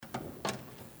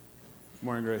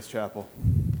Morning, Grace Chapel.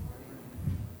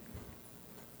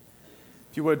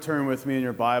 If you would turn with me in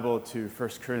your Bible to 1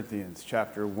 Corinthians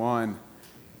chapter 1.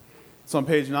 It's on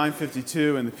page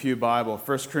 952 in the Pew Bible.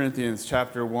 1 Corinthians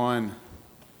chapter 1.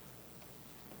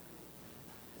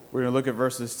 We're going to look at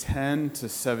verses 10 to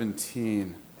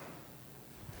 17.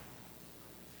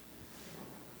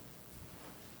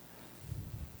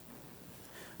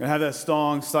 I have that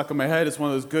song stuck in my head. It's one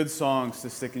of those good songs to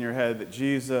stick in your head, that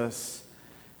Jesus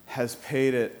has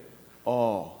paid it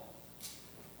all.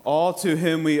 All to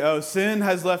him we owe. Sin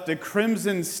has left a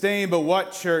crimson stain, but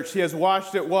what, church? He has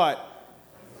washed it what?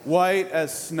 White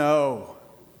as snow.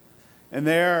 And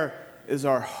there is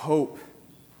our hope.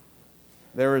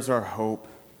 There is our hope.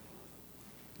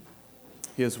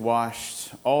 He has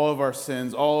washed all of our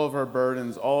sins, all of our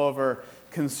burdens, all of our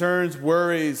concerns,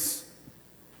 worries.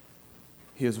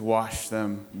 He has washed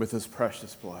them with his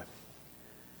precious blood.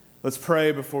 Let's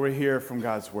pray before we hear from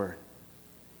God's word.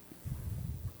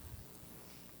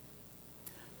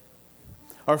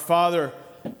 Our Father,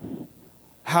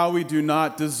 how we do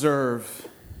not deserve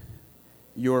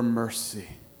your mercy.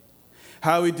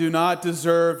 How we do not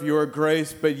deserve your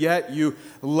grace, but yet you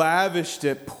lavished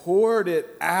it, poured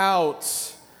it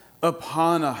out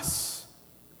upon us.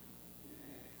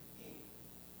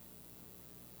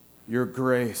 Your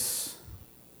grace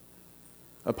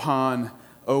upon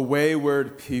a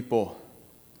wayward people.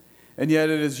 And yet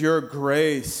it is your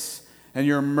grace and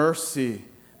your mercy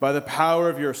by the power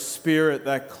of your Spirit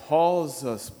that calls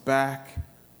us back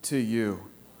to you.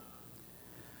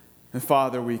 And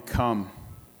Father, we come.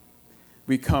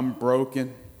 We come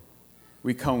broken.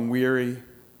 We come weary.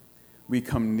 We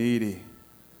come needy.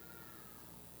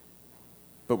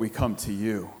 But we come to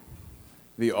you,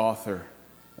 the author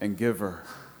and giver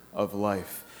of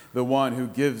life, the one who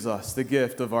gives us the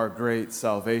gift of our great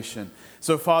salvation.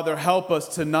 So, Father, help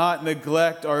us to not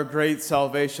neglect our great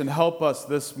salvation. Help us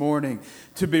this morning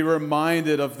to be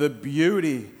reminded of the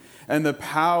beauty and the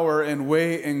power and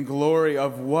weight and glory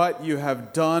of what you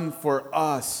have done for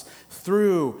us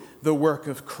through the work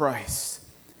of Christ.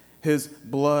 His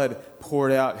blood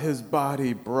poured out, his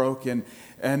body broken,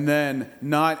 and then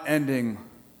not ending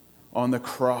on the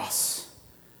cross,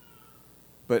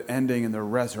 but ending in the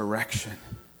resurrection,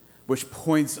 which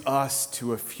points us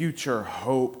to a future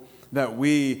hope that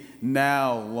we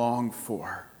now long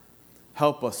for.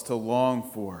 Help us to long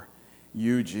for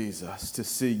you, Jesus, to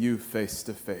see you face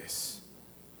to face.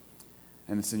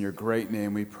 And it's in your great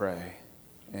name we pray.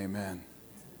 Amen.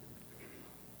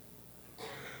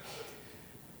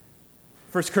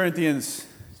 1 Corinthians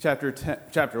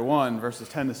chapter 1, verses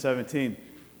 10 to 17.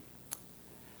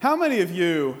 How many of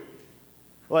you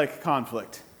like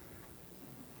conflict?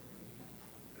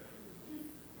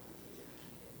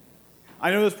 I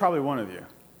know there's probably one of you.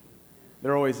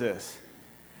 There always is.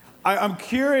 I'm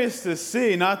curious to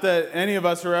see, not that any of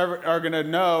us are going to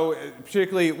know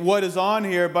particularly what is on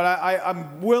here, but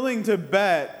I'm willing to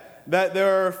bet that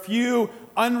there are a few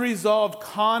unresolved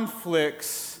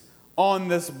conflicts on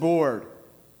this board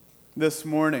this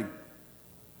morning.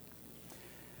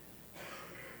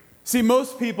 See,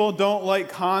 most people don't like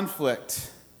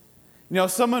conflict.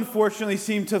 Some unfortunately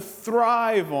seem to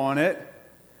thrive on it.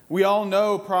 We all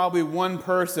know probably one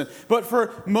person. But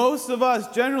for most of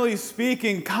us, generally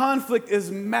speaking, conflict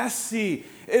is messy.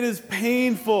 It is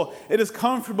painful. It is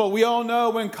comfortable. We all know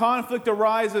when conflict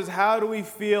arises, how do we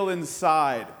feel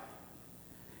inside?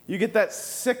 You get that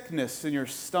sickness in your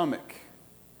stomach.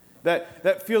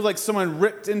 That feels like someone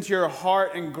ripped into your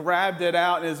heart and grabbed it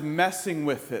out and is messing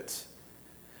with it.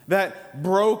 That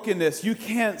brokenness, you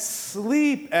can't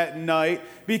sleep at night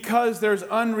because there's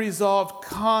unresolved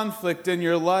conflict in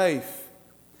your life.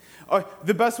 Or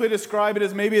the best way to describe it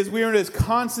is maybe as we are in this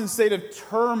constant state of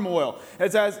turmoil.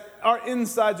 It's as our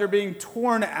insides are being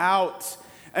torn out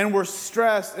and we're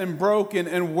stressed and broken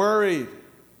and worried.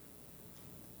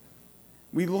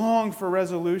 We long for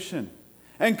resolution.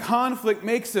 And conflict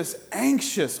makes us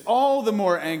anxious, all the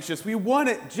more anxious. We want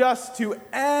it just to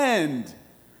end.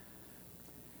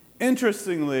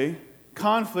 Interestingly,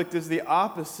 conflict is the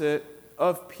opposite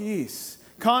of peace.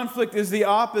 Conflict is the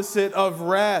opposite of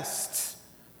rest.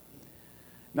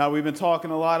 Now, we've been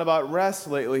talking a lot about rest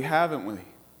lately, haven't we?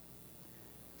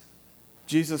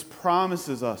 Jesus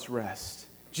promises us rest.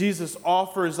 Jesus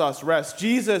offers us rest.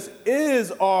 Jesus is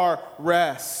our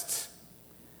rest.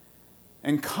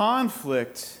 And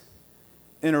conflict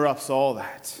interrupts all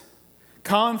that.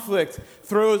 Conflict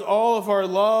throws all of our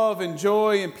love and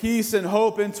joy and peace and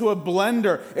hope into a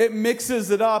blender. It mixes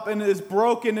it up and is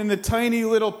broken into tiny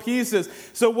little pieces.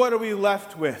 So what are we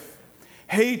left with?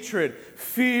 Hatred,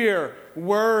 fear,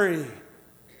 worry,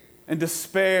 and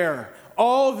despair.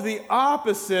 All of the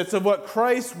opposites of what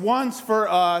Christ wants for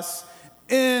us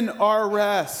in our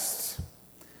rest.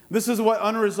 This is what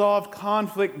unresolved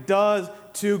conflict does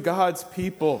to God's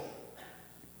people.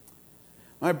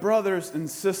 My brothers and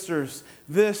sisters,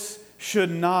 this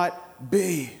should not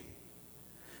be.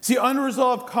 See,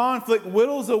 unresolved conflict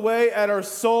whittles away at our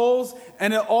souls,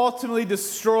 and it ultimately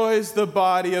destroys the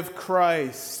body of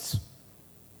Christ.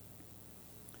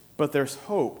 But there's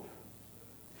hope.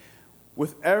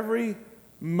 With every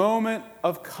moment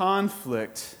of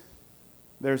conflict,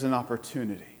 there's an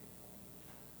opportunity.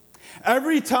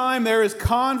 Every time there is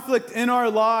conflict in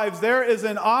our lives, there is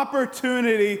an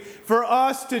opportunity for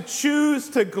us to choose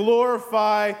to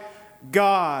glorify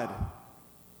God.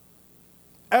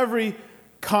 Every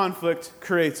conflict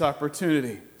creates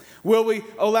opportunity. Will we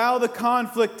allow the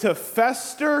conflict to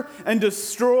fester and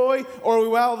destroy, or will we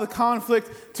allow the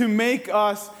conflict to make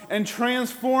us and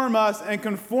transform us and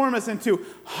conform us into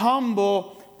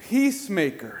humble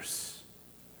peacemakers?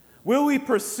 Will we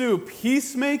pursue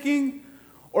peacemaking,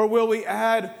 or will we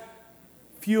add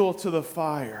fuel to the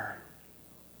fire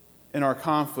in our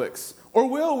conflicts? Or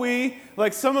will we,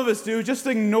 like some of us do, just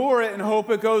ignore it and hope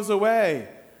it goes away?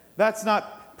 That's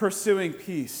not pursuing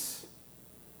peace.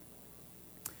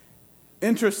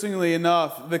 Interestingly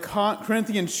enough, the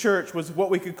Corinthian church was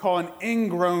what we could call an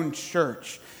ingrown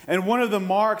church. And one of the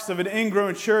marks of an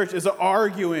ingrown church is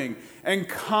arguing and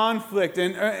conflict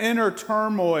and inner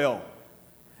turmoil.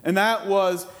 And that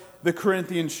was the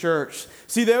Corinthian church.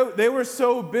 See, they were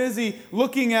so busy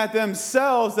looking at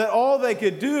themselves that all they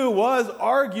could do was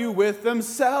argue with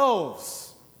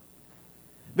themselves.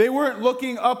 They weren't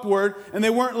looking upward and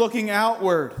they weren't looking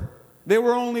outward. They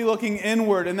were only looking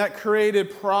inward, and that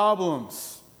created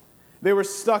problems. They were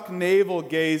stuck navel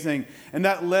gazing, and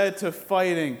that led to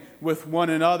fighting with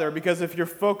one another. Because if you're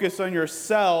focused on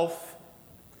yourself,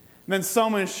 then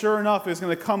someone, sure enough, is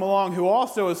going to come along who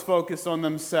also is focused on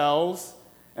themselves.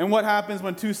 And what happens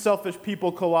when two selfish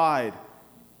people collide?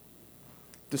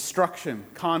 Destruction,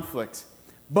 conflict,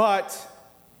 but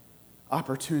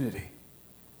opportunity.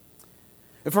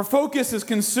 If our focus is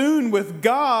consumed with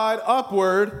God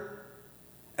upward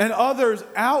and others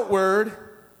outward,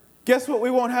 guess what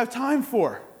we won't have time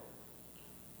for?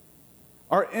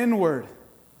 Our inward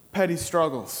petty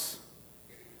struggles.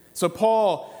 So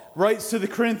Paul writes to the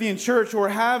Corinthian church who are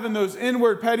having those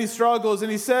inward petty struggles,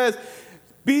 and he says,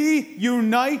 be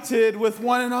united with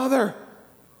one another.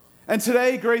 And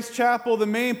today, Grace Chapel, the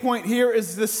main point here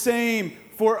is the same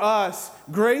for us.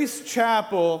 Grace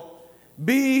Chapel,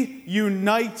 be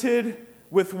united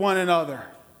with one another.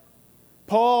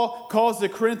 Paul calls the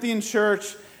Corinthian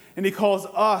church, and he calls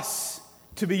us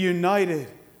to be united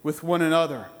with one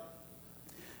another.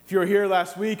 If you were here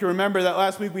last week, you remember that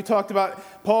last week we talked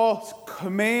about Paul's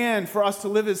command for us to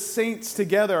live as saints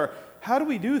together. How do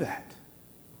we do that?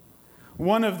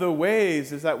 One of the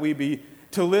ways is that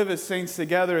to live as saints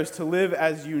together is to live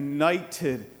as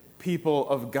united people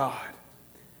of God.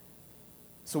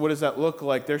 So what does that look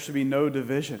like? There should be no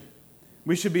division.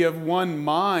 We should be of one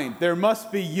mind. There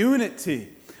must be unity.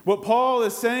 What Paul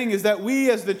is saying is that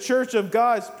we as the church of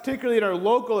God, particularly in our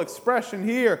local expression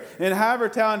here in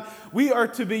Havertown, we are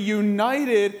to be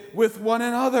united with one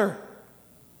another.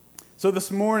 So this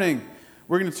morning,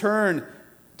 we're going to turn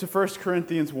to 1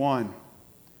 Corinthians 1,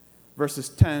 verses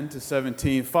 10 to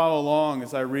 17. Follow along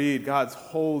as I read God's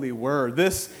holy word.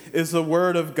 This is the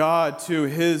word of God to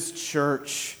his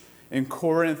church in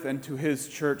Corinth and to his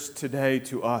church today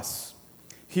to us.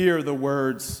 Hear the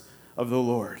words of the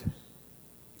Lord.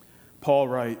 Paul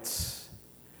writes,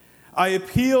 I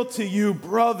appeal to you,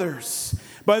 brothers,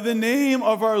 by the name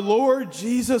of our Lord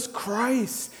Jesus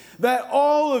Christ, that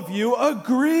all of you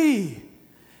agree,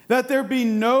 that there be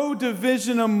no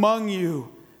division among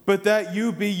you, but that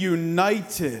you be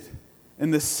united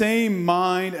in the same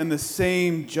mind and the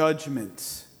same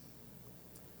judgment.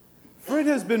 For it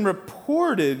has been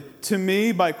reported to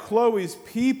me by Chloe's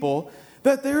people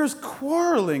that there is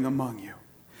quarreling among you.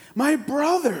 My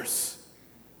brothers,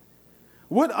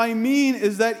 what I mean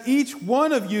is that each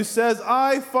one of you says,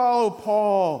 I follow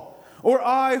Paul, or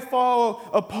I follow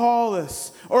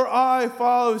Apollos, or I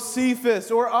follow Cephas,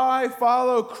 or I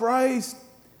follow Christ.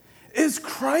 Is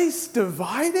Christ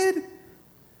divided?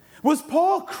 Was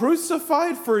Paul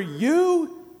crucified for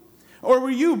you? Or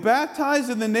were you baptized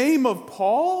in the name of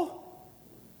Paul?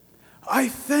 I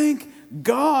thank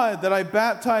God that I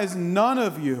baptized none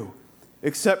of you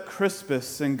except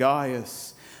Crispus and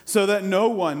Gaius, so that no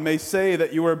one may say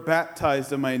that you were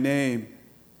baptized in my name.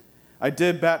 I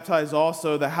did baptize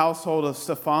also the household of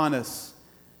Stephanas.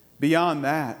 Beyond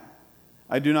that,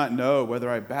 I do not know whether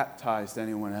I baptized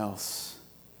anyone else.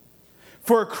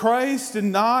 For Christ did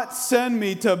not send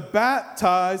me to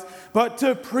baptize, but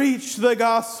to preach the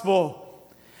gospel,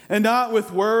 and not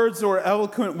with words or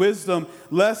eloquent wisdom,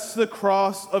 lest the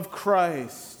cross of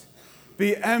Christ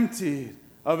be emptied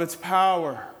of its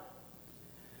power.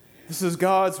 This is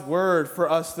God's word for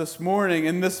us this morning.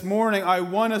 And this morning, I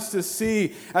want us to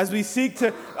see, as we seek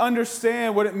to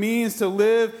understand what it means to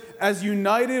live as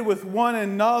united with one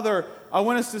another, I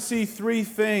want us to see three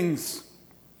things.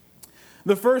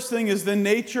 The first thing is the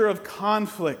nature of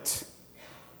conflict.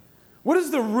 What is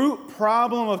the root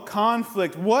problem of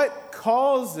conflict? What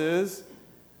causes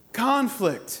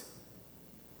conflict?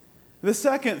 The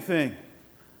second thing,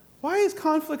 why is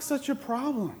conflict such a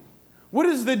problem? What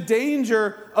is the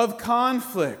danger of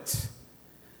conflict?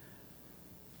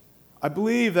 I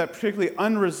believe that particularly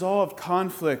unresolved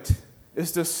conflict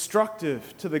is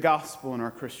destructive to the gospel and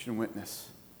our Christian witness.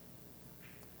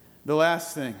 The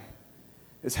last thing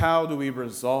is, how do we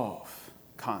resolve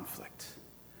conflict?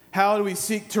 How do we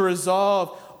seek to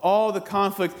resolve all the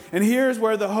conflict? And here's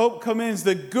where the hope comes in.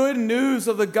 The good news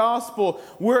of the gospel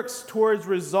works towards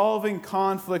resolving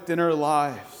conflict in our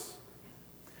lives.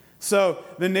 So,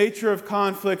 the nature of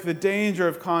conflict, the danger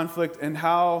of conflict, and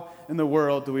how in the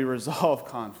world do we resolve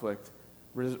conflict?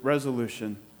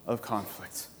 Resolution of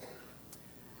conflict.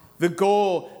 The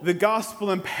goal, the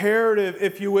gospel imperative,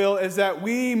 if you will, is that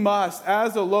we must,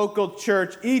 as a local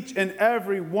church, each and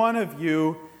every one of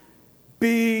you,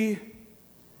 be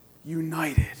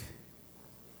united.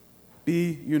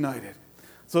 Be united.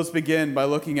 So let's begin by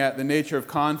looking at the nature of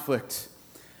conflict.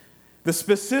 The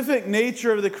specific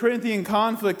nature of the Corinthian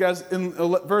conflict, as in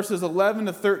verses 11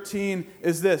 to 13,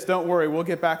 is this. Don't worry, we'll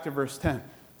get back to verse 10.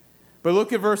 But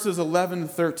look at verses 11 to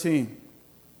 13.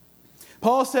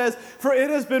 Paul says, "For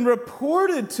it has been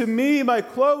reported to me by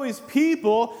Chloe's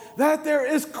people that there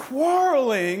is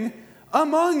quarreling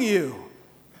among you.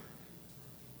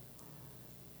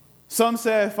 Some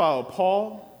say I follow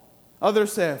Paul.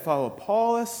 Others say I follow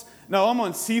Apollos. No, I'm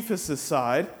on Cephas'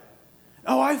 side.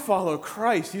 Oh, I follow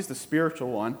Christ. He's the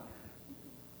spiritual one."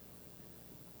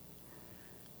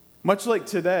 Much like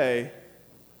today,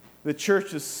 the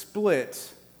church is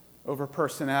split over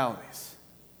personalities.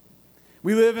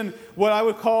 We live in what I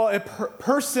would call a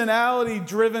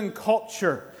personality-driven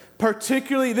culture.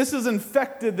 Particularly, this has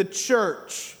infected the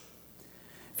church.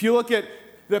 If you look at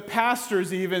the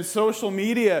pastors, even social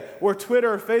media or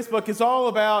Twitter or Facebook, it's all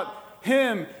about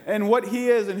him and what he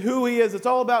is and who he is. It's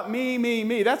all about me, me,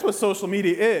 me. That's what social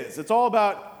media is. It's all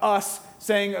about us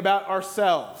saying about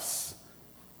ourselves.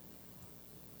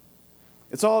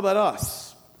 It's all about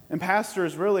us. And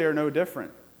pastors really are no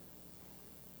different.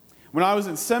 When I was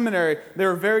in seminary, there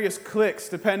were various cliques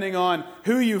depending on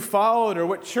who you followed or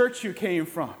what church you came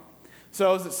from. So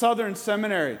I was at Southern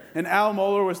Seminary, and Al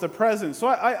Mohler was the president. So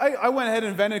I went ahead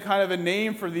and invented kind of a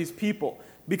name for these people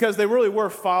because they really were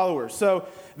followers. So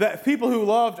the people who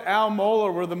loved Al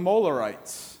Mohler were the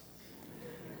Mohlerites.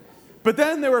 But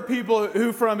then there were people who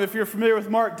if you're familiar with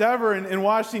Mark Dever in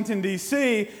Washington,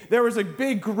 D.C., there was a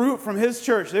big group from his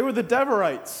church. They were the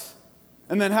Deverites.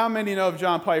 And then how many know of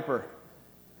John Piper?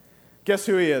 Guess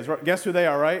who he is? Guess who they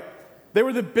are, right? They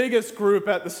were the biggest group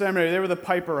at the seminary. They were the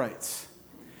Piperites.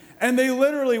 And they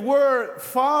literally were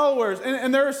followers.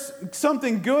 And there's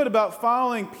something good about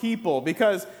following people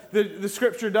because the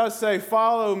scripture does say,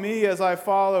 "Follow me as I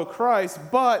follow Christ."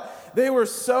 But they were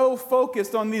so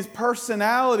focused on these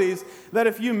personalities that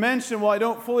if you mention, "Well, I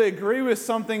don't fully agree with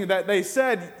something that they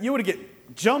said," you would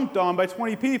get jumped on by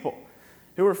 20 people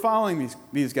who were following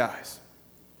these guys.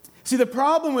 See, the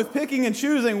problem with picking and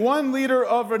choosing one leader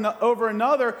over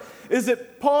another is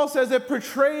that Paul says it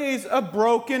portrays a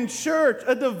broken church,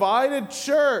 a divided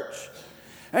church.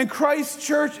 And Christ's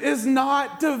church is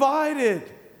not divided.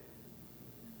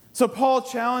 So Paul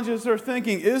challenges their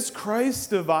thinking. Is Christ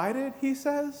divided, he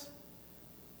says?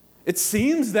 It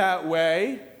seems that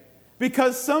way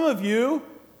because some of you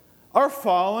are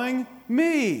following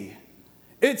me.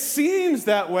 It seems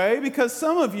that way because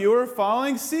some of you are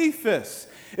following Cephas.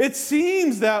 It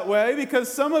seems that way because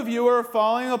some of you are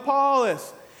following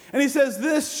Apollos. And he says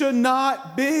this should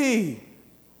not be.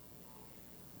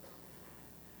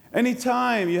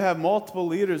 Anytime you have multiple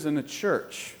leaders in a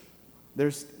church,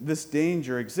 there's this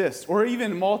danger exists. Or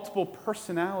even multiple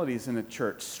personalities in a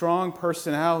church, strong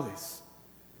personalities.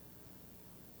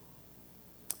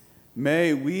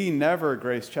 May we never,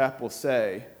 Grace Chapel,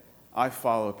 say, "I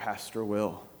follow Pastor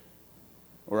Will,"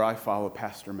 or "I follow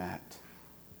Pastor Matt,"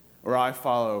 or "I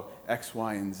follow X,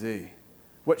 Y, and Z."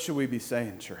 What should we be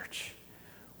saying, church?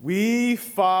 We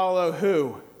follow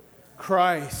who?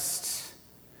 Christ.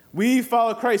 We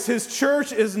follow Christ. His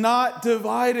church is not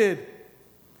divided.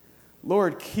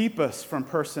 Lord, keep us from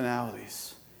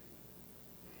personalities.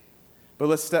 But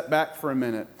let's step back for a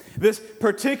minute. This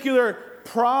particular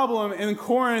problem in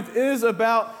Corinth is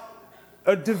about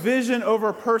a division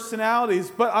over personalities,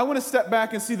 but I want to step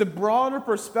back and see the broader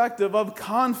perspective of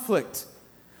conflict.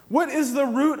 What is the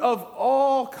root of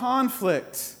all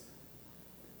conflict?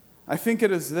 I think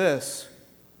it is this: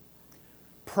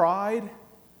 pride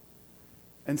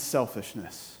and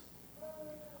selfishness.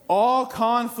 All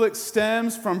conflict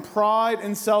stems from pride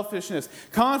and selfishness.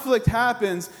 Conflict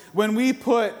happens when we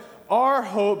put our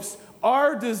hopes,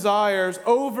 our desires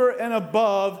over and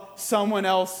above someone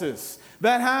else's.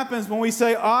 That happens when we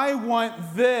say, I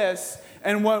want this,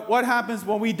 and what happens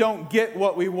when we don't get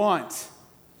what we want?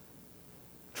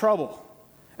 Trouble.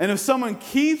 And if someone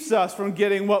keeps us from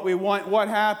getting what we want, what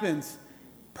happens?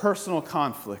 Personal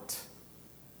conflict.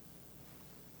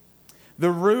 The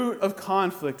root of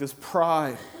conflict is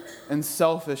pride and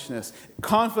selfishness.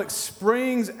 Conflict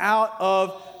springs out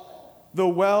of the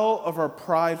well of our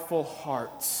prideful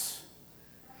hearts.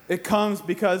 It comes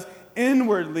because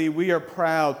inwardly we are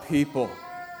proud people.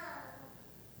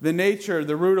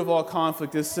 The root of all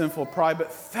conflict is sinful pride,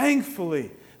 but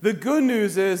thankfully, the good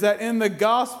news is that in the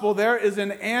gospel there is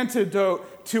an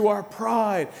antidote to our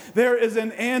pride. There is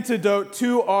an antidote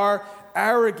to our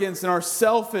arrogance and our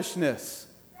selfishness.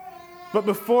 But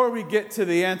before we get to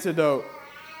the antidote,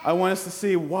 I want us to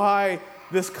see why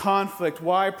this conflict,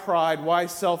 why pride, why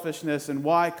selfishness, and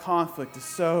why conflict is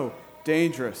so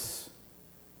dangerous.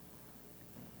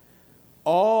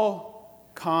 All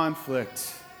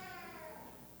conflict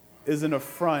is an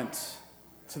affront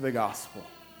to the gospel.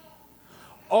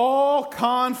 All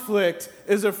conflict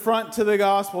is an affront to the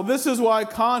gospel. This is why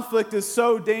conflict is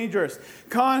so dangerous.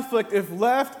 Conflict, if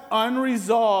left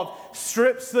unresolved,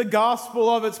 strips the gospel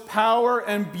of its power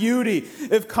and beauty.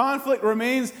 If conflict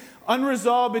remains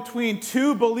unresolved between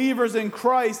two believers in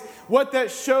Christ, what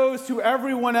that shows to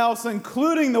everyone else,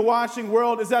 including the watching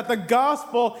world, is that the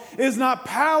gospel is not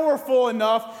powerful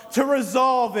enough to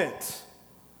resolve it.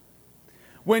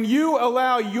 When you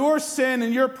allow your sin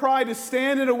and your pride to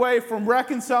stand in the way from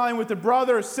reconciling with the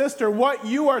brother or sister, what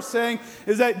you are saying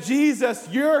is that Jesus,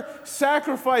 your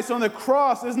sacrifice on the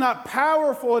cross, is not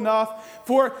powerful enough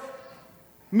for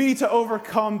me to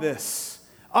overcome this.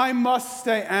 I must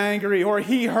stay angry, or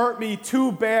he hurt me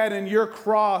too bad, and your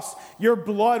cross, your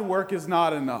blood work is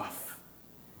not enough.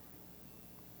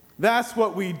 That's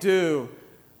what we do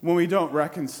when we don't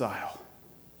reconcile.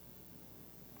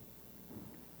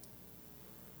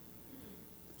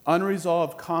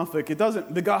 Unresolved conflict,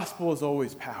 the gospel is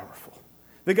always powerful.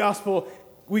 The gospel,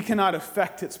 we cannot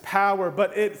affect its power,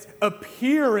 but its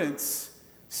appearance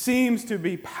seems to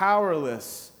be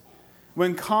powerless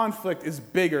when conflict is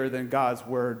bigger than God's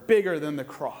word, bigger than the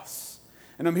cross.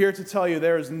 And I'm here to tell you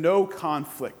there is no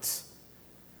conflict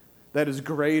that is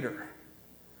greater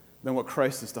than what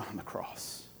Christ has done on the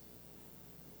cross.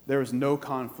 There is no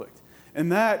conflict.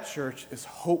 And that, church, is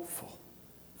hopeful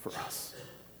for us.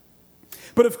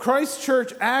 But if Christ's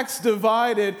church acts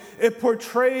divided, it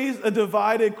portrays a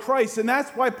divided Christ. And that's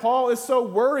why Paul is so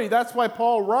worried. That's why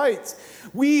Paul writes,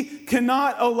 we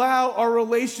cannot allow our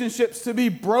relationships to be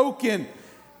broken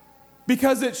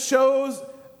because it shows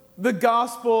the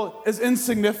gospel as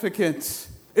insignificant.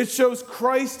 It shows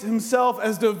Christ himself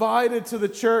as divided to the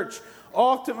church.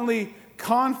 Ultimately,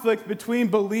 conflict between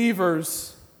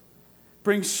believers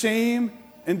brings shame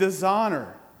and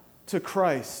dishonor to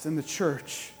Christ and the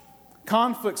church.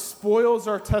 Conflict spoils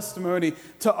our testimony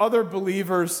to other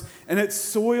believers, and it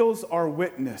soils our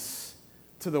witness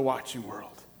to the watching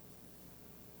world.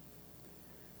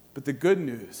 But the good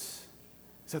news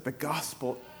is that the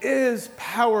gospel is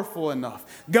powerful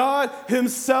enough. God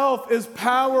himself is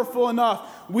powerful enough.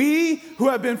 We who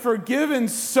have been forgiven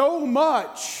so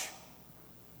much,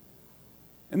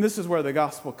 and this is where the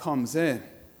gospel comes in.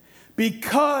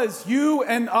 Because you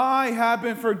and I have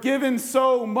been forgiven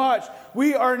so much,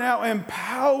 we are now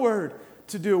empowered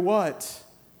to do what?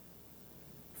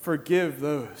 Forgive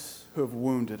those who have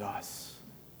wounded us.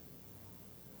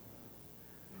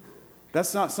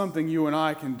 That's not something you and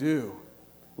I can do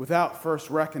without first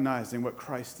recognizing what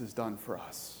Christ has done for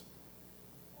us.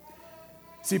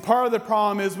 See, part of the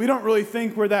problem is we don't really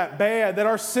think we're that bad, that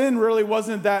our sin really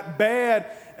wasn't that bad,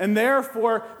 and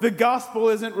therefore the gospel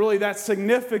isn't really that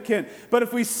significant. But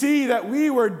if we see that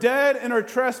we were dead in our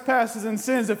trespasses and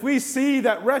sins, if we see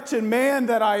that wretched man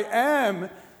that I am,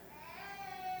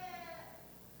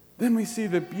 then we see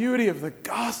the beauty of the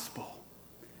gospel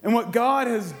and what God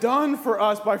has done for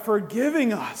us by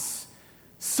forgiving us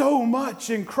so much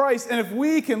in Christ. And if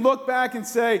we can look back and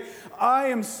say, I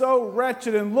am so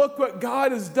wretched and look what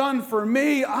God has done for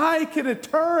me, I can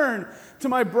turn to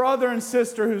my brother and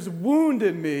sister who's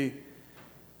wounded me.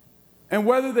 And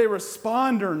whether they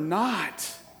respond or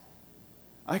not,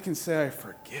 I can say, I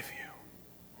forgive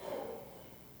you.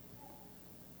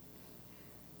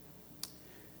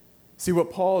 See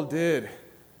what Paul did,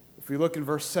 if we look in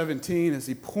verse 17, is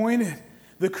he pointed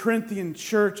the Corinthian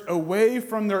church away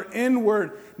from their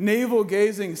inward,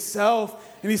 navel-gazing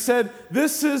self. And he said,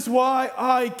 this is why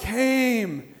I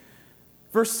came.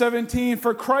 Verse 17,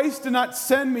 for Christ did not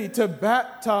send me to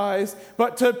baptize,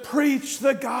 but to preach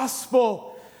the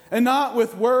gospel, and not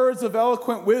with words of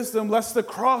eloquent wisdom, lest the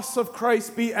cross of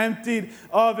Christ be emptied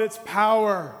of its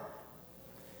power.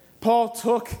 Paul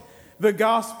took the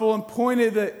gospel and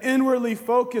pointed the inwardly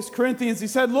focused Corinthians. He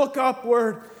said, look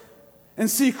upward and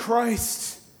see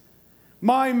Christ.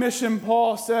 My mission,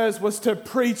 Paul says, was to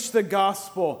preach the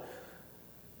gospel.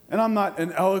 And I'm not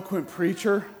an eloquent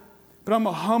preacher, but I'm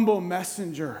a humble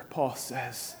messenger, Paul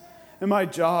says. And my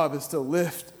job is to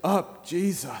lift up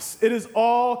Jesus. It is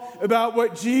all about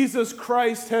what Jesus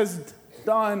Christ has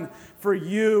done for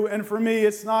you and for me.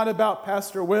 It's not about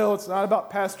Pastor Will. It's not about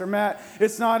Pastor Matt.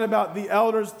 It's not about the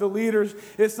elders, the leaders.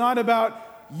 It's not about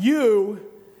you.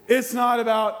 It's not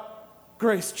about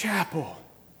Grace Chapel.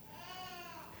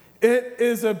 It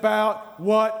is about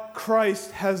what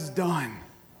Christ has done.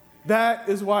 That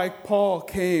is why Paul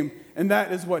came, and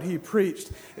that is what he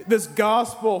preached. This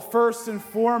gospel, first and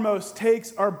foremost,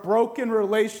 takes our broken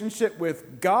relationship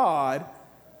with God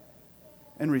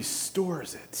and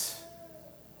restores it.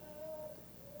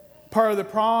 Part of the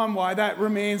problem why that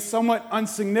remains somewhat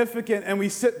insignificant and we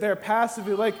sit there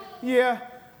passively like, yeah,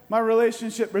 my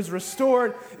relationship is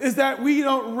restored, is that we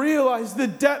don't realize the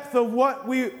depth of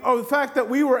the fact that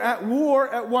we were at war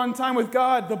at one time with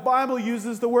God. The Bible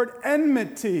uses the word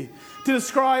enmity to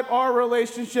describe our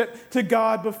relationship to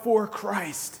God before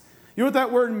Christ. You know what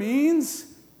that word means?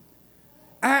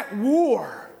 At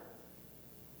war.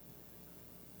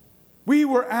 We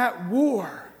were at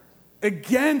war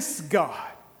against God.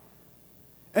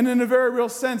 And in a very real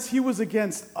sense, he was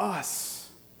against us.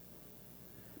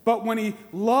 But when he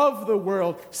loved the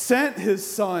world, sent his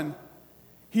son,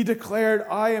 he declared,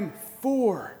 I am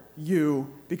for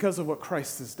you because of what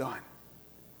Christ has done.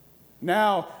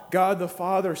 Now, God the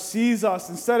Father sees us,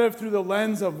 instead of through the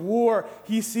lens of war,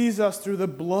 he sees us through the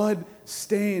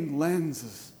blood-stained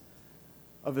lenses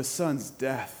of his son's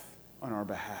death on our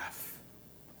behalf.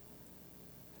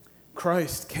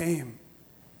 Christ came,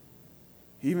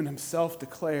 he even himself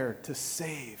declared, to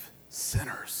save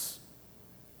sinners.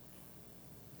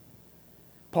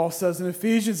 Paul says in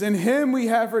Ephesians, in him we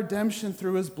have redemption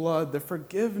through his blood, the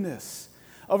forgiveness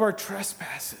of our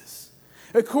trespasses,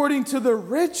 according to the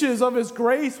riches of his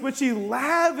grace, which he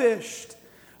lavished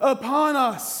upon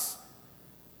us.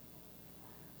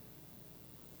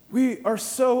 We are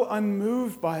so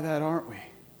unmoved by that, aren't we?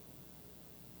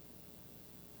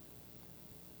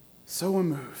 So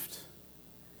unmoved.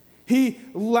 He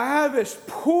lavished,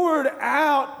 poured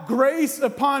out grace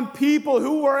upon people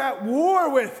who were at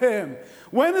war with him.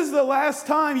 When is the last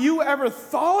time you ever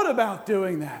thought about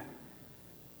doing that?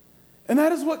 And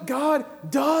that is what God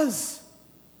does.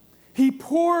 He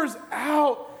pours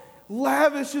out,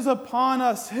 lavishes upon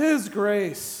us his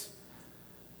grace,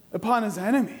 upon his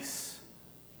enemies.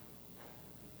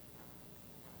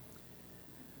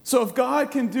 So if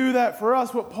God can do that for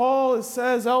us, what Paul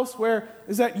says elsewhere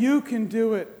is that you can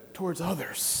do it towards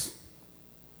others.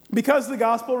 Because the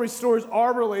gospel restores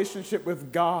our relationship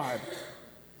with God,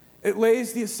 it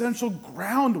lays the essential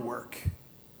groundwork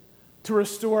to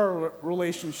restore our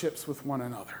relationships with one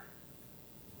another.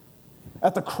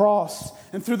 At the cross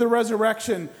and through the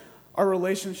resurrection, our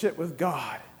relationship with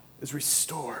God is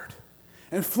restored.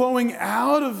 And flowing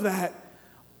out of that,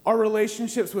 our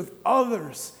relationships with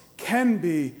others can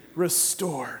be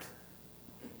restored.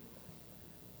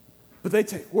 But they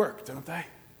take work, don't they?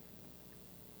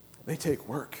 They take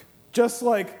work. Just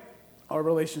like our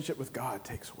relationship with God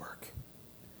takes work.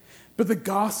 But the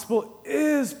gospel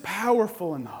is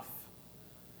powerful enough.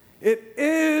 It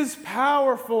is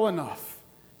powerful enough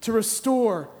to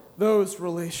restore those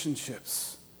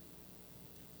relationships.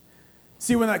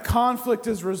 See, when that conflict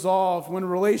is resolved, when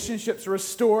relationships are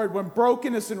restored, when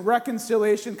brokenness and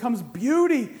reconciliation comes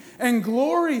beauty and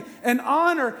glory and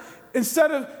honor,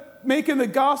 instead of making the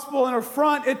gospel an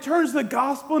affront, it turns the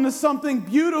gospel into something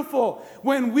beautiful.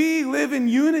 When we live in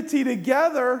unity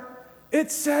together,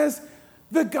 it says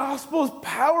the gospel is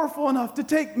powerful enough to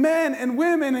take men and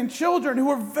women and children who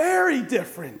are very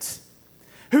different,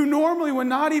 who normally would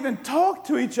not even talk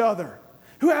to each other,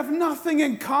 who have nothing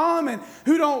in common,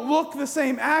 who don't look the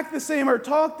same, act the same, or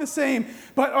talk the same,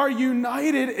 but are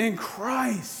united in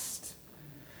Christ.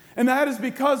 And that is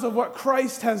because of what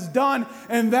Christ has done,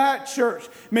 and that, church,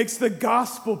 makes the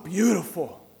gospel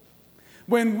beautiful.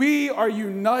 When we are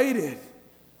united,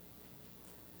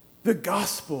 the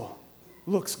gospel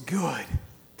looks good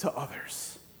to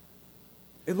others.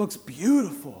 It looks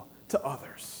beautiful to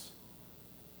others.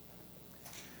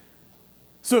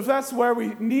 So if that's where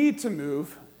we need to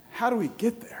move, how do we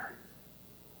get there?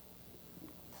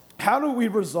 How do we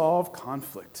resolve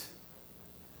conflict?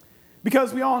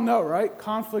 Because we all know, right?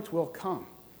 Conflict will come.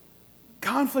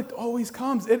 Conflict always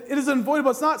comes. It is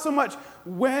unavoidable. It's not so much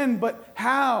when, but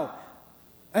how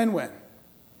and when.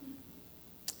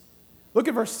 Look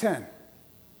at verse 10.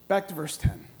 Back to verse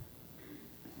 10.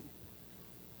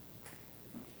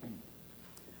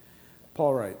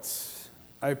 Paul writes,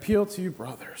 I appeal to you,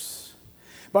 brothers,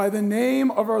 by the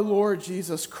name of our Lord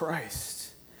Jesus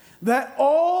Christ, that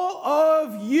all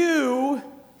of you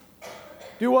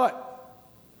do what?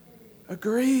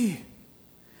 Agree.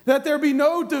 That there be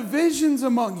no divisions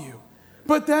among you,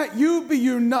 but that you be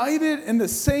united in the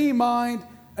same mind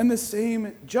and the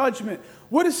same judgment.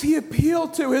 What does he appeal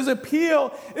to? His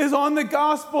appeal is on the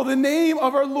gospel, the name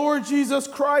of our Lord Jesus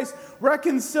Christ,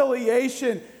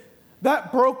 reconciliation.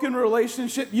 That broken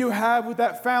relationship you have with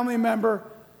that family member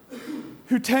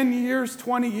who 10 years,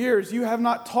 20 years you have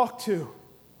not talked to.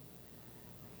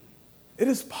 It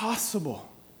is possible,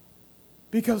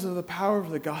 because of the power of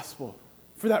the gospel,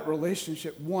 for that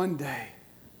relationship one day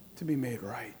to be made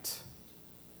right.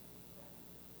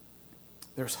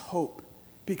 There's hope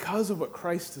because of what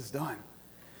Christ has done.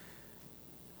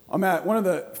 One of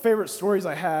the favorite stories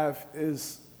I have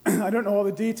is, I don't know all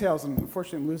the details, and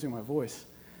unfortunately I'm losing my voice.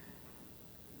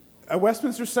 At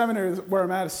Westminster Seminary, where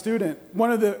I'm at a student,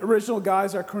 one of the original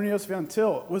guys, our Cornelius Van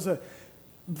Til, was a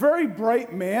very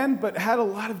bright man, but had a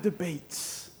lot of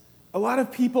debates. A lot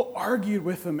of people argued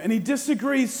with him, and he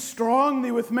disagreed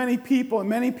strongly with many people, and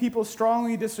many people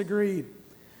strongly disagreed.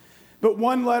 But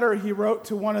one letter he wrote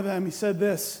to one of them, he said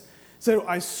this, he said,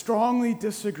 I strongly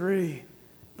disagree,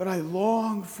 but I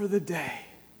long for the day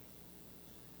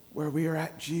where we are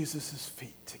at Jesus'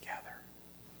 feet together.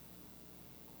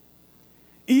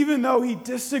 Even though he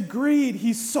disagreed,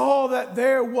 he saw that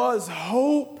there was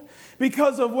hope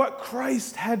because of what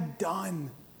Christ had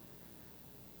done.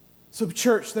 So,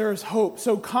 church, there is hope.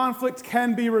 So conflict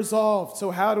can be resolved.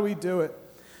 So how do we do it?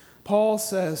 Paul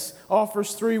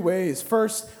offers 3 ways.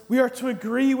 First, we are to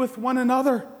agree with one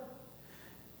another.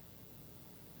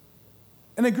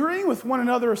 And agreeing with one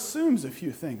another assumes a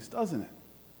few things, doesn't it?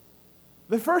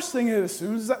 The first thing it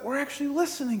assumes is that we're actually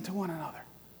listening to one another.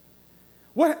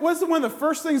 What's one of the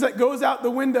first things that goes out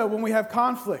the window when we have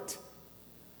conflict?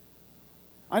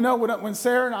 I know when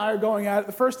Sarah and I are going at it,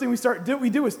 the first thing we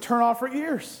do is turn off our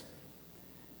ears.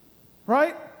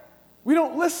 Right? We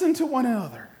don't listen to one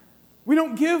another. We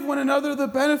don't give one another the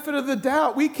benefit of the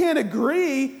doubt. We can't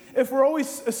agree if we're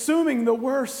always assuming the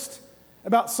worst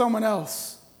about someone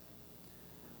else.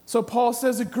 So Paul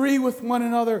says, agree with one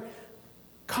another.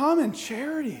 Common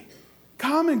charity,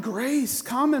 common grace,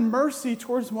 common mercy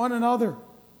towards one another.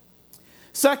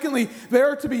 Secondly, there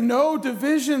are to be no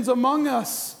divisions among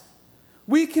us.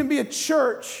 We can be a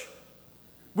church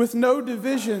with no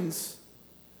divisions,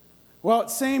 while at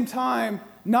the same time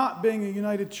not being a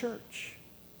united church.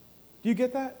 Do you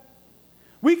get that?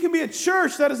 We can be a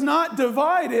church that is not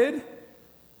divided,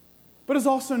 but is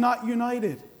also not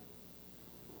united.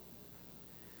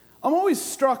 I'm always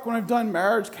struck when I've done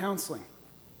marriage counseling.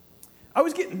 I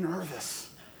always get nervous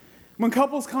when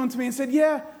couples come to me and said,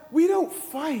 yeah, we don't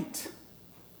fight.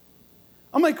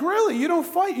 I'm like, really? You don't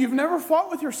fight? You've never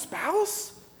fought with your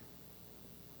spouse?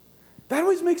 That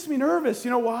always makes me nervous.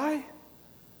 You know why?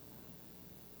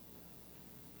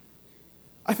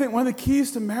 I think one of the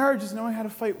keys to marriage is knowing how to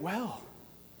fight well.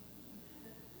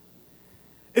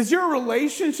 Is your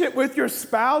relationship with your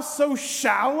spouse so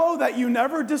shallow that you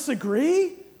never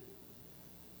disagree?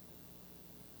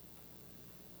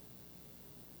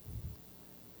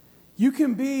 You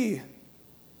can be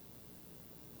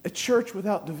a church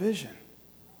without division,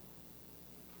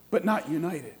 but not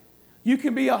united. You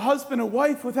can be a husband and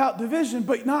wife without division,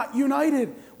 but not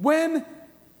united. When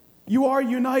you are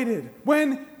united,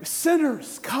 when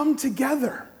sinners come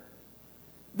together,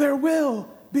 there will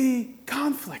be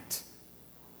conflict.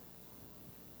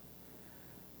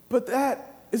 But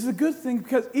that is a good thing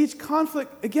because each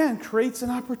conflict, again, creates an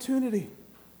opportunity.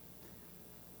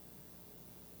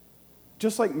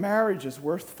 Just like marriage is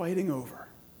worth fighting over,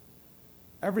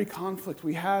 every conflict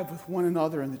we have with one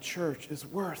another in the church is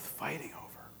worth fighting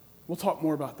over. We'll talk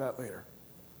more about that later.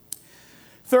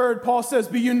 Third, Paul says,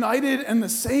 be united in the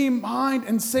same mind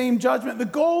and same judgment. The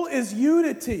goal is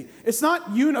unity. It's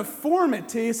not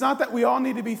uniformity. It's not that we all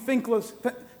need to be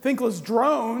thinkless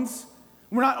drones.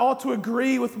 We're not all to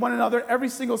agree with one another, every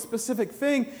single specific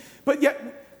thing. But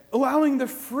yet, allowing the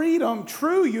freedom,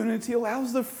 true unity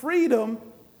allows the freedom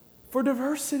for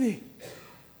diversity.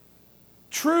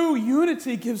 True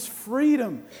unity gives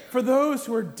freedom for those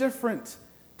who are different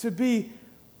to be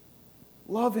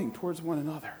loving towards one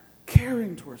another,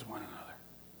 caring towards one another.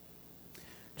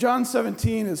 John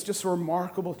 17 is just a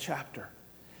remarkable chapter.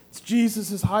 It's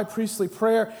Jesus' high priestly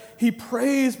prayer. He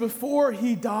prays before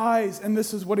he dies, and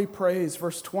this is what he prays,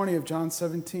 verse 20 of John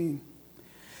 17.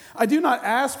 I do not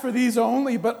ask for these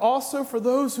only, but also for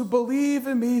those who believe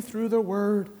in me through the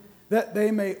word, that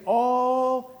they may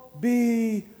all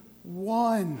be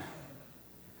one.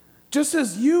 Just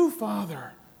as you,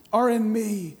 Father, are in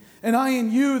me, and I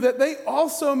in you, that they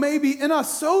also may be in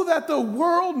us, so that the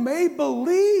world may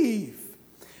believe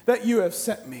that you have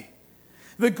sent me.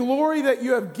 The glory that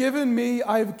you have given me,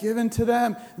 I have given to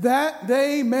them, that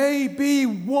they may be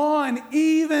one,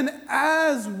 even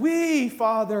as we,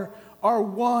 Father, are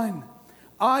one.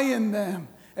 I in them,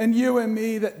 and you in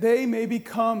me, that they may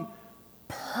become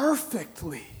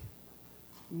perfectly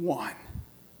one,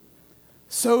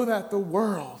 so that the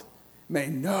world may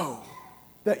know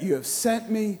that you have sent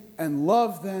me and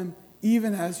loved them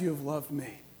even as you have loved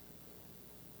me.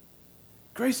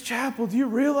 Grace Chapel, do you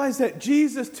realize that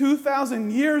Jesus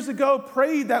 2,000 years ago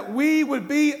prayed that we would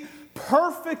be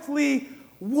perfectly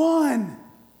one?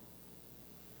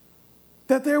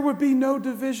 That there would be no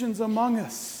divisions among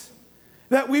us.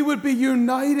 That we would be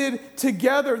united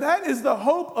together. That is the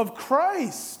hope of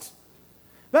Christ.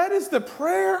 That is the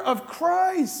prayer of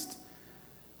Christ.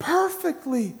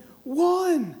 Perfectly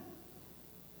one.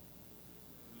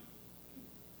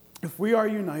 If we are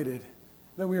united,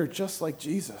 then we are just like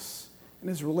Jesus in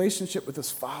his relationship with his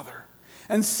Father.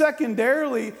 And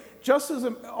secondarily, just as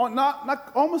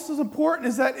not almost as important,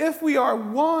 is that if we are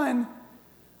one,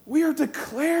 we are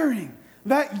declaring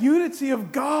that unity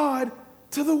of God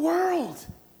to the world.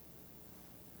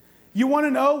 You want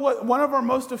to know what one of our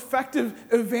most effective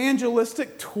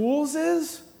evangelistic tools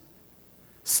is?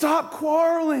 Stop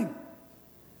quarreling.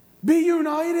 Be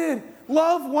united.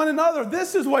 Love one another.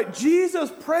 This is what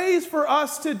Jesus prays for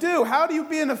us to do. How do you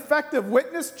be an effective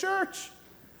witness, church?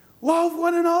 Love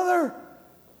one another.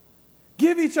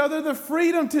 Give each other the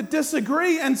freedom to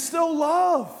disagree and still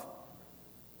love.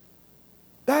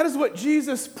 That is what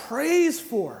Jesus prays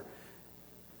for.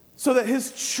 So that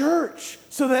his church,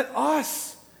 so that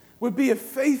us would be a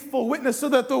faithful witness, so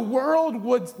that the world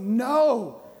would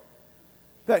know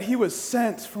that he was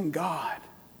sent from God.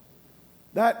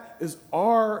 That is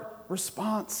our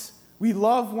response. We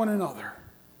love one another.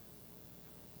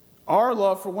 Our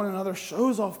love for one another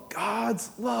shows off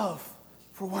God's love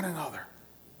for one another.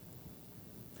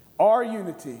 Our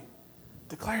unity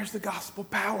declares the gospel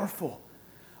powerful.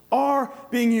 Our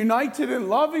being united and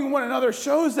loving one another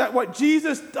shows that what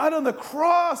Jesus did on the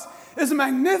cross is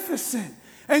magnificent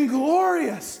and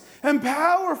glorious and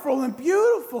powerful and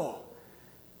beautiful.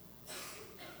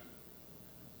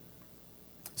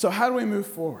 So how do we move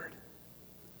forward?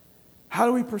 How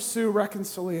do we pursue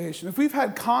reconciliation? If we've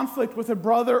had conflict with a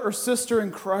brother or sister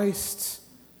in Christ,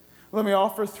 let me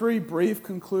offer 3 brief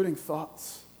concluding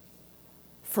thoughts.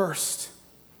 First,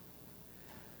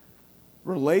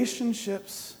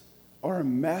 relationships are a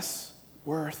mess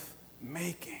worth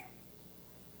making.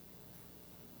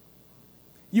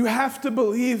 You have to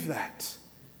believe that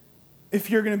if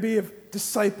you're going to be a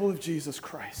disciple of Jesus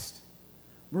Christ.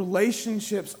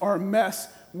 Relationships are a mess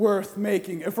worth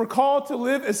making. If we're called to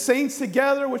live as saints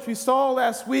together, which we saw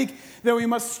last week, then we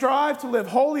must strive to live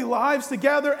holy lives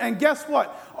together. And guess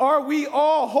what? Are we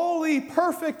all holy,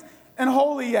 perfect, and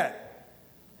holy yet?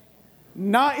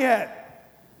 Not yet.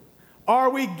 Are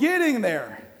we getting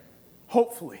there?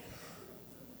 Hopefully.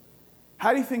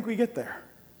 How do you think we get there?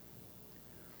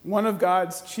 One of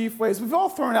God's chief ways. We've all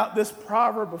thrown out this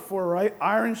proverb before, right?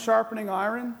 Iron sharpening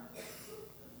iron.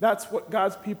 That's what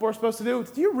God's people are supposed to do.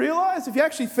 Do you realize, if you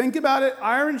actually think about it,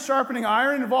 iron sharpening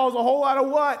iron involves a whole lot of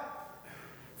what?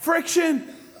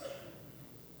 Friction.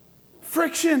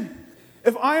 Friction.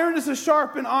 If iron is to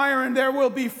sharpen iron, there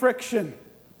will be friction.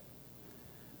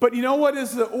 But you know what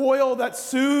is the oil that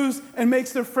soothes and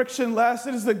makes the friction less?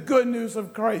 It is the good news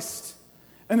of Christ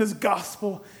and his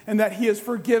gospel, and that he has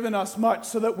forgiven us much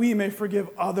so that we may forgive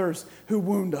others who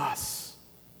wound us.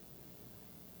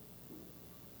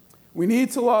 We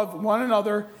need to love one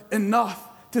another enough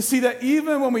to see that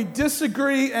even when we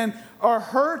disagree and are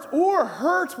hurt or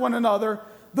hurt one another,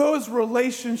 those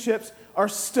relationships are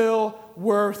still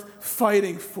worth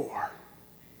fighting for.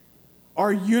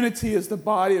 Our unity as the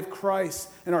body of Christ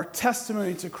and our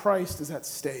testimony to Christ is at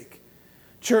stake.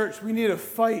 Church, we need to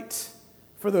fight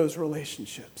for those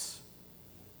relationships.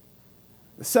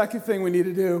 The second thing we need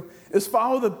to do is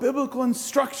follow the biblical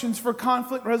instructions for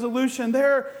conflict resolution.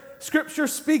 There, Scripture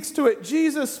speaks to it.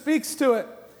 Jesus speaks to it.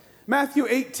 Matthew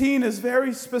 18 is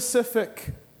very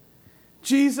specific.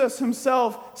 Jesus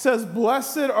himself says,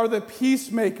 "Blessed are the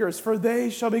peacemakers, for they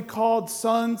shall be called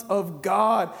sons of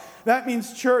God." That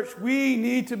means, church, we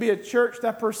need to be a church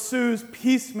that pursues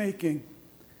peacemaking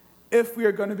if we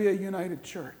are going to be a united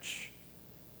church.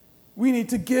 We need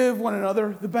to give one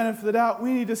another the benefit of the doubt.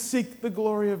 We need to seek the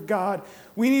glory of God.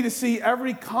 We need to see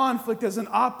every conflict as an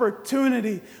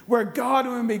opportunity where God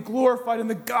may be glorified and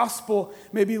the gospel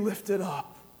may be lifted up.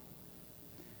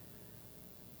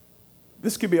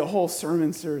 This could be a whole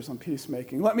sermon series on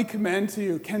peacemaking. Let me commend to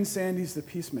you Ken Sande's The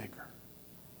Peacemaker.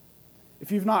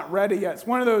 If you've not read it yet, it's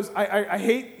one of those, I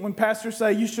hate when pastors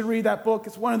say you should read that book.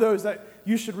 It's one of those that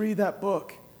you should read that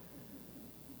book.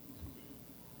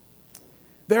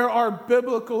 There are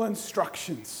biblical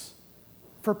instructions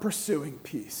for pursuing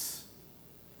peace.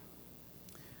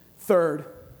 Third,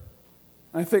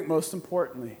 and I think most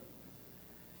importantly,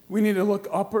 we need to look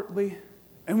upwardly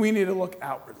and we need to look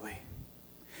outwardly.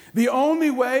 The only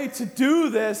way to do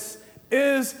this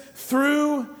is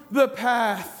through the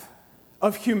path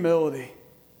of humility.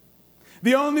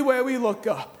 The only way we look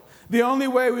up, the only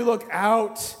way we look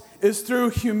out is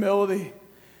through humility.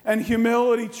 And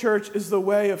humility, church, is the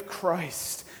way of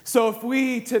Christ. So if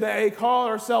we today call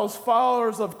ourselves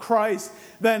followers of Christ,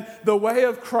 then the way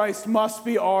of Christ must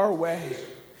be our way.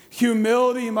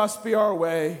 Humility must be our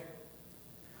way.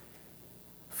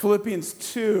 Philippians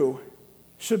 2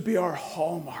 should be our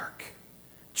hallmark.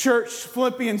 Church,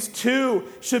 Philippians 2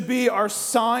 should be our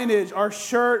signage, our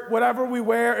shirt, whatever we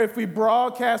wear. If we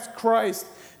broadcast Christ,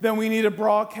 then we need to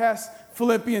broadcast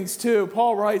Philippians 2.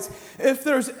 Paul writes, "If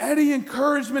there's any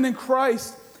encouragement in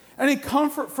Christ, any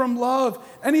comfort from love,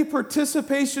 any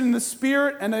participation in the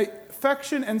Spirit and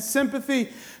affection and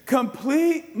sympathy,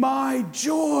 complete my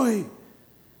joy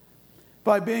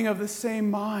by being of the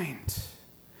same mind,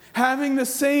 having the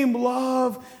same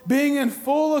love, being in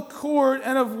full accord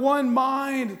and of one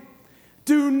mind.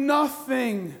 Do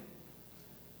nothing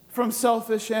from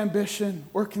selfish ambition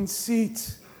or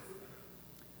conceit,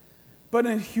 but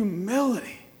in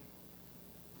humility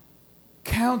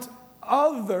count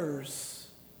others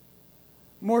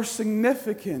more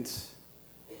significant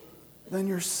than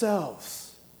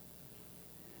yourselves."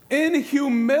 In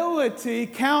humility,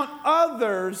 count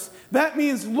others. That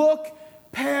means look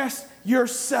past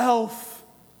yourself.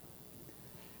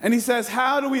 And he says,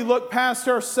 how do we look past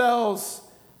ourselves?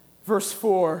 Verse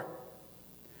 4,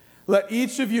 "Let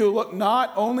each of you look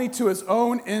not only to his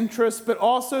own interests, but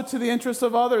also to the interests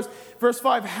of others." Verse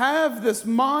 5, "Have this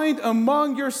mind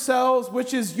among yourselves,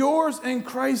 which is yours in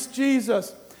Christ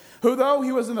Jesus, who though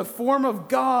he was in the form of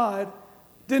God,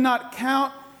 did not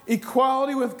count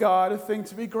equality with God a thing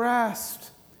to be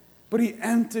grasped, but he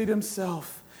emptied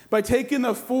himself by taking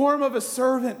the form of a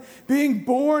servant, being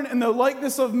born in the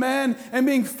likeness of men, and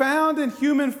being found in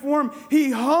human form,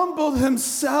 he humbled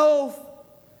himself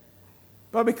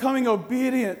by becoming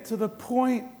obedient to the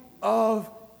point of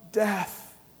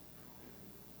death,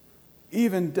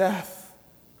 even death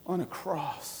on a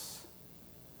cross."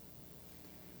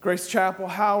 Grace Chapel,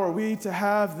 how are we to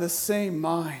have the same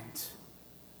mind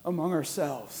among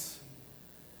ourselves?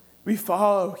 We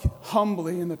follow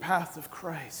humbly in the path of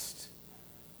Christ.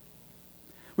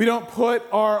 We don't put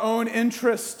our own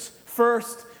interests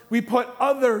first. We put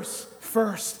others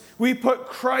first. We put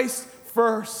Christ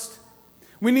first.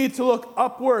 We need to look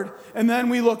upward and then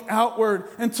we look outward.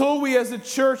 Until we as a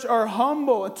church are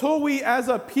humble, until we as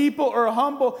a people are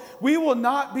humble, we will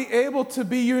not be able to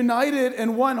be united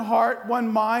in one heart,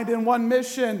 one mind, and one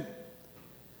mission.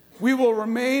 We will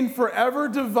remain forever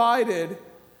divided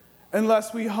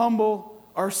unless we humble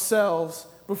ourselves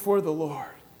before the Lord.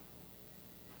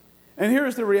 And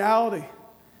here's the reality,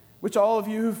 which all of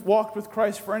you who've walked with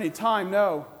Christ for any time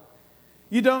know.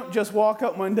 You don't just walk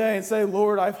up one day and say,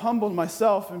 "Lord, I've humbled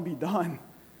myself," and be done.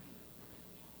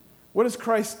 What does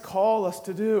Christ call us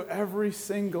to do every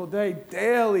single day?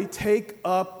 Daily take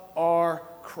up our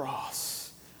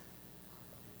cross.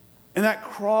 And that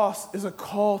cross is a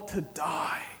call to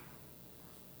die.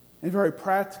 And very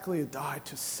practically, a die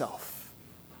to self.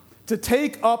 To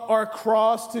take up our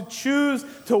cross, to choose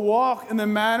to walk in the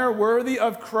manner worthy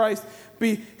of Christ,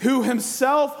 who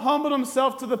himself humbled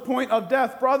himself to the point of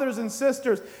death. Brothers and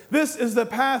sisters, this is the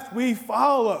path we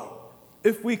follow.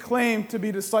 if we claim to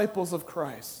be disciples of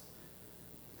Christ.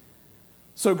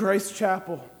 So, Grace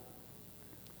Chapel,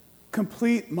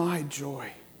 complete my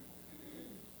joy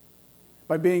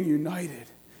by being united,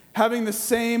 having the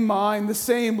same mind, the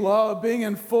same love, being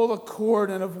in full accord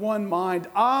and of one mind.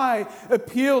 I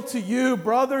appeal to you,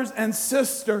 brothers and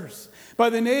sisters, by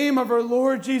the name of our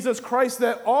Lord Jesus Christ,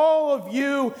 that all of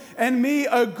you and me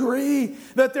agree,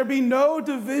 that there be no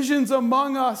divisions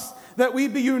among us, that we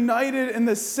be united in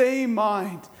the same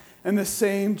mind and the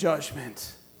same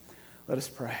judgment. Let us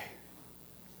pray.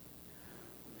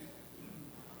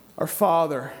 Our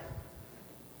Father,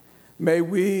 may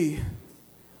we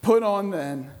put on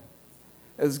then,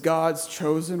 as God's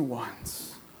chosen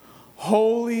ones,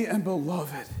 holy and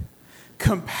beloved,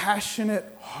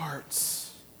 compassionate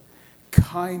hearts,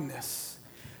 kindness,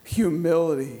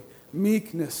 humility,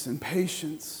 meekness, and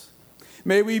patience.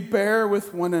 May we bear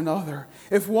with one another.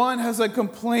 If one has a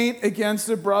complaint against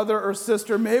a brother or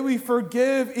sister, may we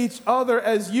forgive each other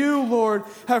as you, Lord,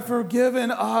 have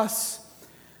forgiven us.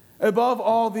 Above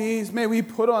all these, may we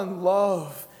put on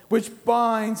love, which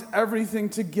binds everything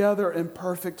together in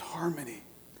perfect harmony.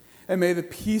 And may the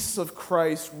peace of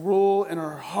Christ rule in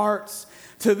our hearts.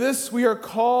 To this we are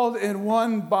called in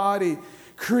one body.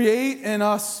 Create in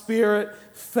us spirit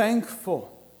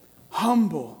thankful,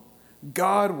 humble,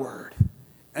 Godward,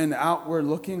 and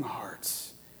outward-looking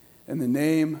hearts. In the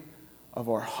name of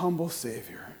our humble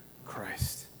Savior,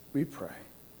 Christ, we pray.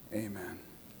 Amen.